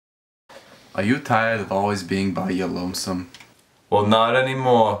Are you tired of always being by your lonesome? Well, not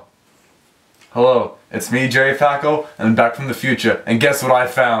anymore. Hello, it's me, Jerry Fackal, and I'm back from the future, and guess what I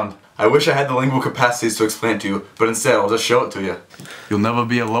found? I wish I had the lingual capacities to explain it to you, but instead I'll just show it to you. You'll never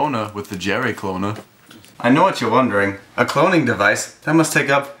be a loner with the Jerry cloner. I know what you're wondering. A cloning device? That must take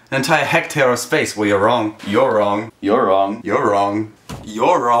up an entire hectare of space. Well, you're wrong. You're wrong. You're wrong. You're wrong.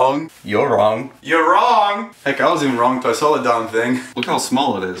 You're wrong. You're wrong. You're wrong! Heck, I was even wrong until I saw the darn thing. Look how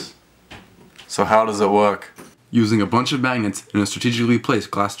small it is. So how does it work? Using a bunch of magnets in a strategically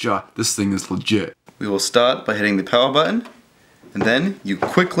placed glass jar, this thing is legit. We will start by hitting the power button, and then you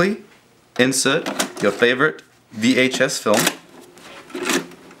quickly insert your favorite VHS film.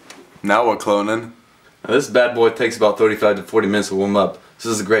 Now we're cloning. Now this bad boy takes about 35 to 40 minutes to warm up. This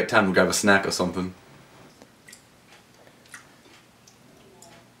is a great time to grab a snack or something.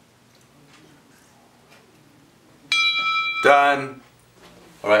 Done.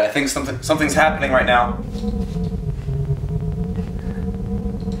 Alright, I think something's happening right now.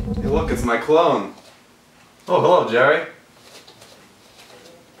 Hey look, it's my clone. Oh, hello, Jerry.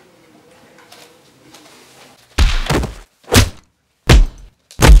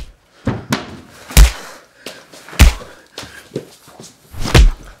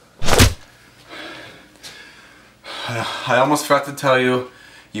 I almost forgot to tell you,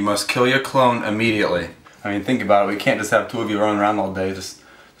 you must kill your clone immediately. I mean, think about it, we can't just have two of you running around all day, just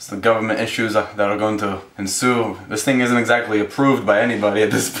the government issues that are going to ensue. This thing isn't exactly approved by anybody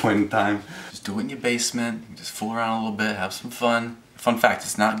at this point in time. Just do it in your basement, just fool around a little bit, have some fun. Fun fact,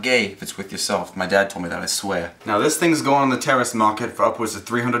 it's not gay if it's with yourself. My dad told me that, I swear. Now this thing's going on the terrorist market for upwards of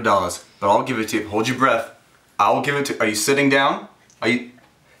 $300, but I'll give it to you. Hold your breath. I'll give it to you. Are you sitting down? Are you?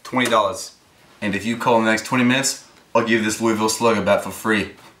 $20. And if you call in the next 20 minutes, I'll give you this Louisville Slugger bat for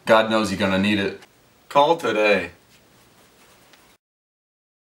free. God knows you're gonna need it. Call today.